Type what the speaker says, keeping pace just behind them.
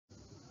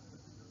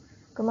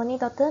Good morning,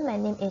 doctor. My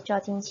name is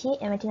Zhao Jingqi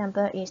and my team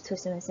number is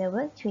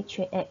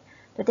 277-338.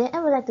 Today, I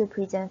would like to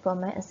present for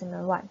my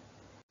assignment 1.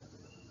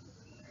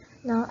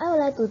 Now, I would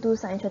like to do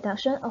some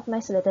introduction of my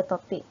selected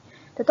topic.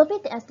 The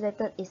topic that I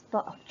selected is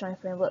Fault of Join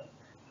Framework.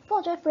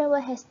 Fault of Join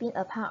Framework has been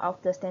a part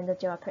of the standard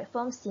Java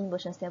platform since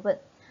version 7.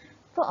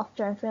 Fault of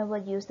Join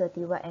Framework uses the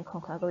divide and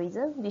conquer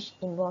algorithm, which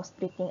involves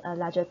splitting a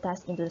larger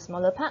task into the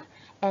smaller part,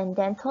 and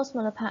then those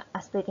smaller parts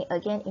are splitting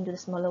again into the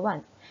smaller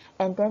one,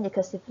 and then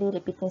recursively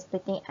repeating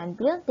splitting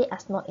until they are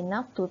small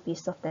enough to be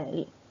solved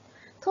directly.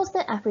 Those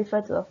steps are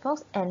referred to a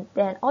fault, and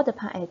then all the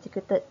parts are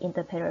executed in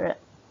the parallel.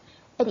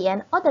 At the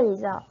end, all the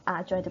results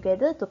are joined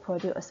together to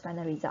produce a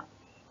final result.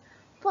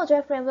 Fault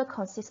join framework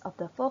consists of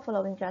the four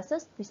following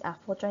classes, which are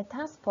fault join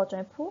task, fault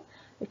join pool,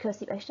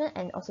 recursive action,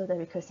 and also the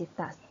recursive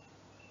task.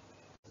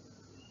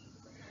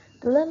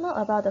 To learn more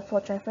about the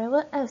fault join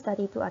framework, I will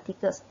study two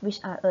articles, which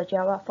are a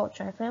Java fault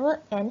join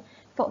framework and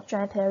fault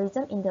join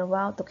parallelism in the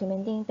while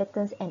documenting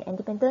patterns and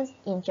independence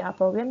in Java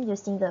program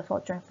using the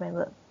fault join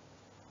framework.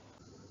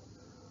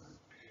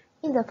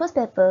 In the first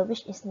paper,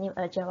 which is named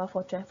a Java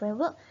fault join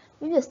framework,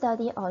 we will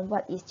study on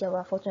what is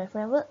Java fault join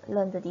framework,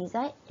 learn the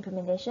design,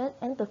 implementation,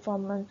 and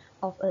performance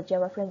of a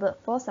Java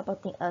framework for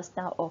supporting a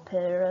style of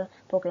parallel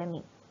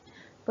programming.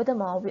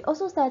 Furthermore, we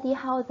also study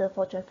how the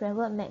fault join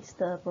framework makes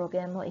the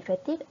program more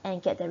effective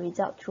and get the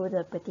result through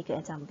the practical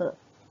example.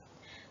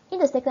 In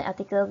the second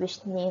article,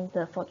 which named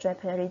the fault join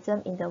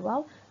parallelism in the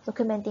while,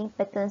 documenting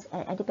patterns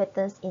and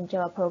anti-patterns in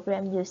Java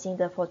program using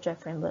the fault join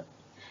framework,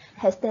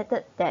 has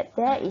stated that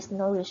there is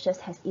no research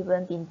has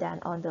even been done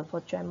on the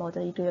fault join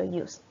model in real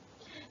use.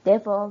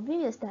 Therefore, we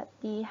will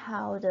study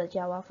how the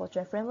Java fault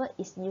join framework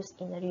is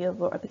used in a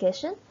real-world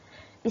application.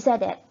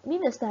 Besides that, we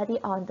will study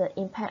on the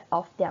impact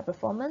of their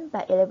performance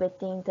by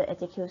evaluating the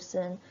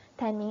execution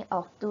timing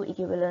of two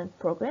equivalent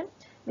programs,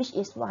 which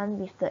is one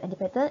with the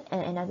anti-pattern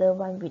and another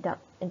one without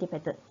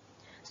anti-pattern.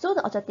 So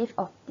the objective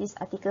of this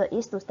article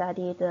is to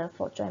study the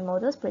fault join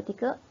model's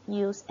practical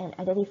use and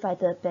identify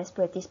the best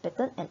practice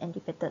pattern and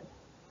anti-pattern.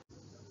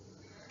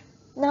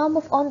 Now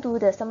move on to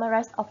the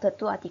summary of the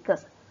two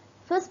articles.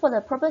 First, for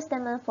the problem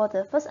statement for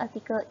the first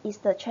article is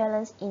the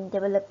challenge in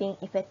developing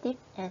effective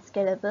and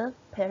scalable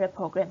parallel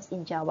programs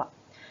in Java.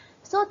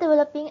 So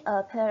developing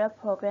a parallel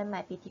program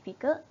might be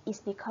difficult is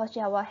because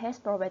Java has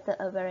provided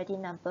a variety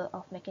number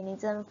of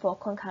mechanisms for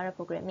concurrent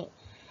programming,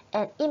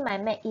 and it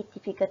might make it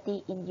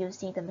difficulty in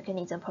using the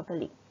mechanism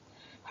properly.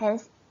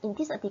 Hence, in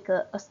this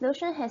article, a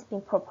solution has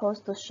been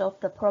proposed to solve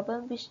the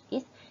problem, which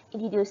is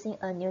introducing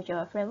a new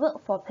Java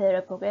framework for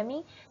parallel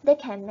programming that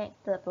can make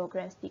the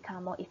programs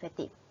become more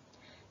effective.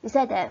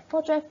 Besides that,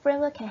 fault join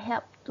framework can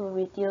help to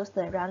reduce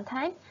the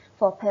runtime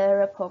for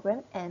parallel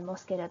program and more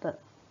scalable.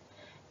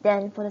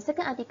 Then for the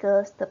second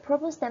article, the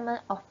problem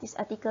statement of this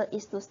article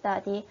is to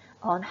study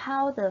on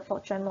how the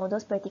fault join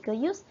model's practical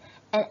use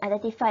and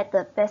identify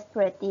the best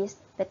practice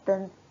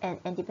pattern and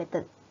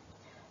anti-pattern.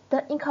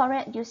 The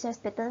incorrect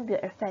usage pattern will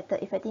affect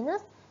the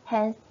effectiveness,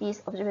 hence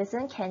this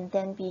observation can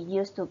then be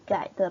used to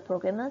guide the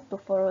programmer to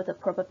follow the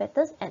proper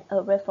patterns and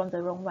away from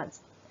the wrong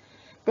ones.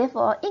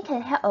 Therefore, it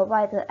can help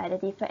avoid the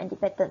identified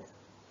anti-patterns.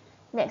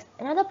 Next,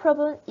 another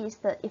problem is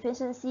the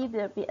efficiency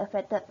will be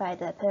affected by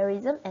the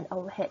parallelism and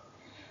overhead.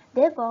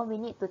 Therefore, we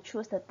need to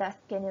choose the task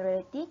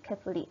generality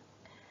carefully.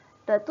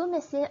 The two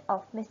methods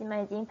of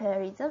maximizing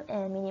parallelism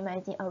and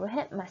minimizing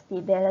overhead must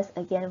be balanced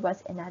against one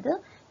another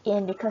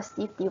in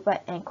recursive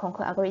divide and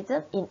conquer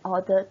algorithm in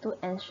order to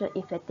ensure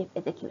effective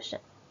execution.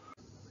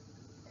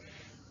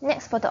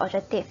 Next, for the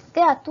objective,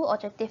 there are two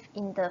objectives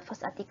in the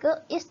first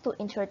article is to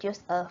introduce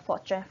a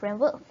fault join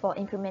framework for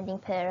implementing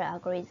parallel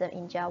algorithm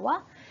in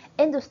Java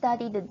and to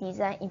study the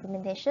design,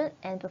 implementation,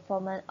 and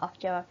performance of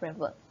Java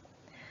framework.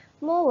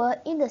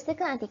 Moreover, in the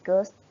second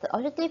article, the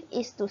objective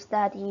is to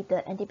study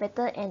the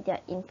anti-pattern and their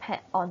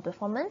impact on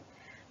performance,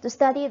 to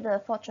study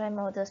the fault join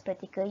model's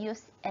practical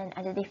use and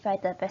identify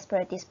the best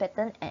practice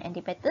pattern and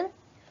anti-pattern,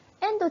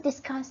 and to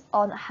discuss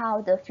on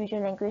how the future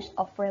language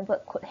of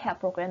framework could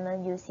help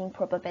programmers using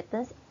proper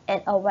patterns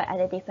and avoid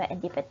identified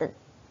anti-pattern.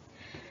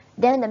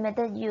 Then the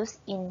method used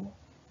in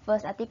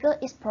first article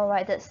is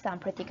provided some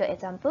practical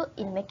example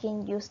in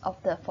making use of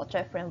the fault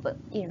join framework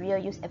in real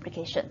use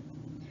application.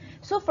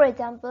 So for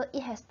example,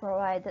 it has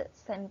provided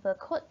sample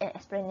code and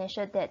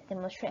explanation that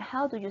demonstrate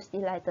how to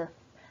utilize the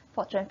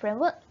fault join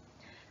framework.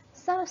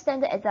 Some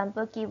standard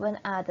examples given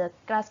are the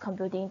class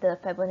computing the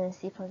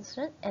Fibonacci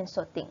function and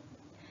sorting.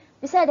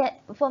 Besides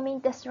that, performing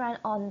test run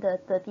on the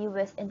 30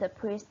 ways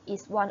interpret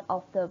is one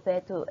of the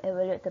ways to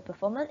evaluate the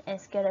performance and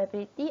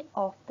scalability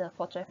of the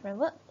fault join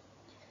framework.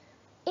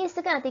 In the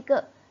second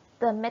article,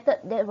 the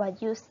method that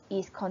was used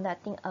is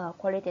conducting a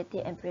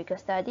qualitative empirical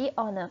study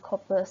on a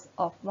corpus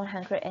of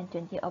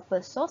 120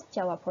 open source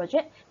Java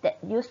projects that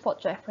use fault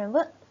join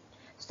framework.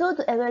 So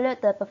to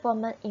evaluate the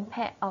performance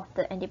impact of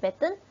the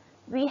anti-pattern,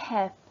 we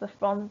have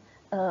performed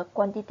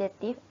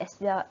quantitative as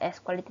well as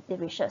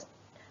qualitative research.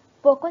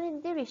 For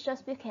quantitative research,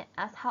 we can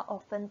ask how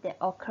often they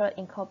occur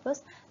in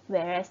corpus,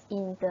 whereas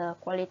in the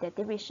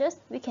qualitative research,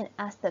 we can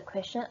ask the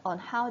question on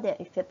how they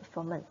affect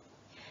performance.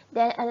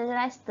 Then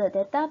analyze the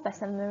data by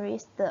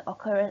summarize the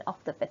occurrence of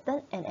the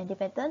pattern and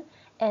anti-pattern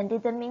and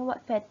determine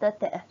what factors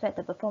that affect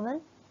the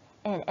performance.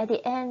 And at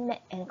the end,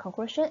 make a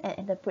conclusion and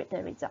interpret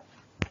the result.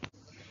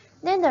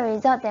 Then the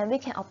result that we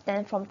can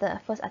obtain from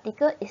the first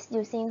article is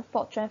using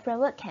Fortran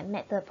framework can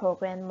make the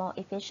program more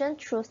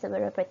efficient through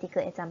several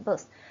practical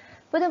examples.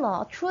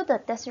 Furthermore, through the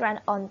test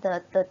run on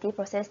the 30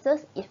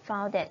 processors, it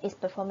found that its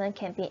performance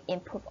can be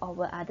improved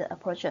over other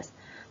approaches.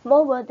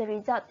 Moreover, the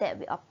result that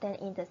we obtain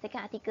in the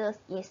second article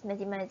is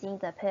maximizing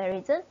the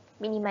parallelism,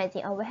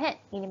 minimizing overhead,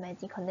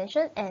 minimizing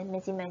contention, and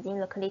maximizing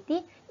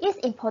locality is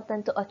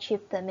important to achieve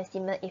the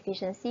maximum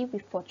efficiency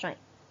with Fortran.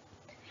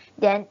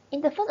 Then,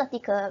 in the first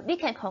article, we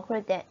can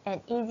conclude that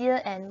an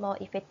easier and more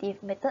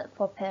effective method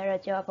for parallel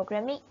Java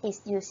programming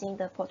is using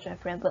the Fortran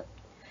framework.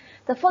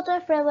 The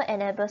Fortran framework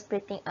enables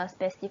splitting a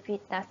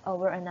specific task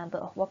over a number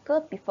of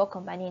workers before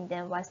combining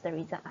them once the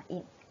results are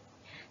in.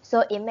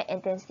 So it makes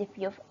intensive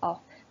use of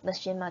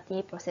machine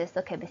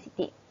multiprocessor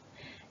capacity.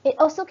 It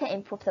also can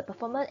improve the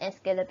performance and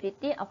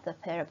scalability of the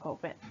parallel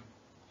program.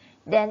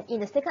 Then, in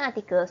the second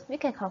article, we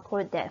can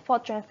conclude that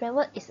Fortran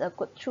framework is a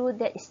good tool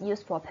that is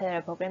used for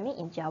parallel programming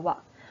in Java.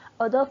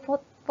 Although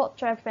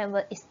Fortran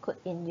framework is good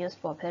in use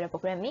for parallel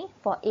programming,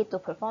 for it to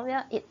perform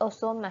well, it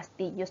also must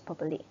be used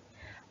properly.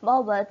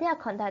 Moreover, they are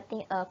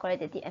conducting a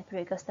qualitative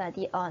empirical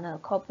study on a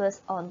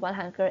corpus on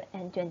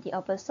 120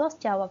 open source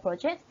Java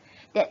projects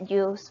that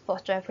use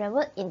Fortran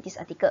framework in this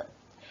article.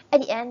 At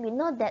the end, we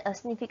note that a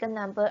significant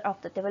number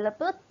of the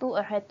developers do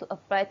adhere to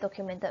apply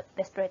documented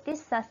best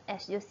practice such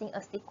as using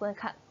a sequence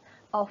cut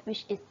off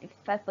which is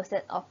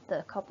 55% of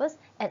the corpus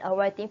and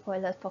avoiding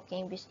pointless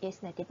forking which is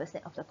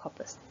 90% of the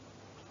corpus.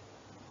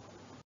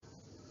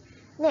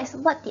 Next,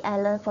 what did I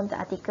learn from the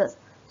articles?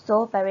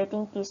 So, by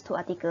reading these two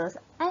articles,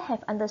 I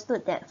have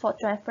understood that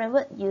Fortran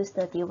framework uses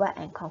the divide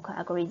and conquer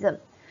algorithm.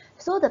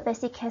 So, the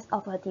basic case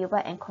of a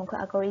divide and conquer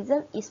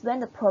algorithm is when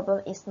the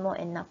problem is small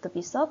enough to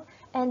be solved,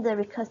 and the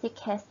recursive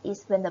case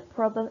is when the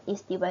problem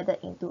is divided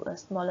into a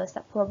smaller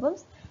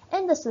subproblems,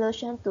 and the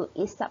solution to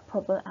each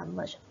subproblem are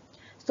merged.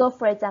 So,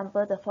 for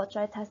example, the for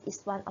try task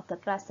is one of the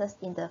classes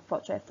in the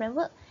for try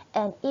framework,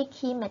 and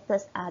key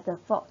methods are the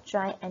for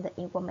try and the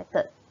invoke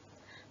method.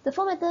 The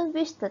for method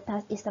which the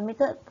task is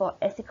submitted for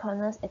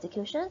asynchronous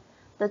execution,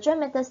 the join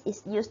method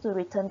is used to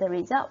return the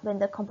result when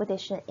the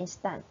computation is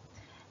done,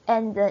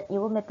 and the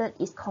invoke method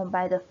is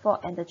combine the for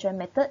and the join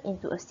method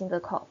into a single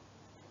call.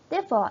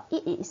 Therefore,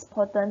 it is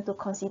important to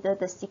consider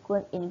the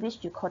sequence in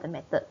which you call the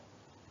method.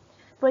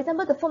 For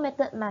example, the for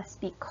method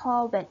must be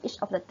called when each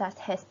of the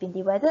tasks has been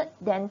divided,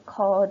 then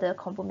call the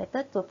compute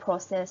method to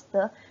process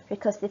the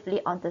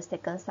recursively on the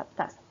second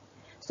subtask.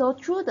 So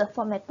through the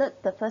for method,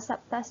 the first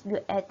subtask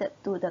will add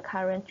to the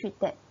current 3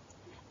 tasks,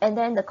 and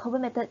then the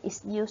compute method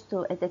is used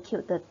to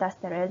execute the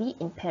task directly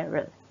in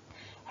parallel.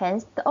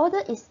 Hence, the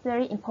order is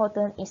very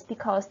important is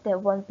because there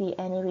won't be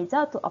any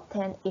result to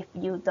obtain if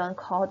you don't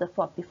call the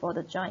for before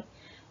the join.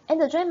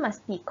 And the join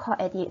must be called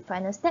at the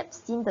final step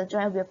since the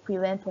join will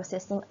prevent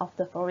processing of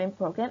the foreign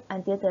program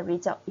until the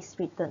result is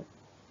written.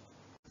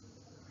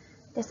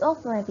 That's all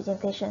for my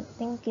presentation.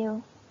 Thank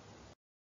you.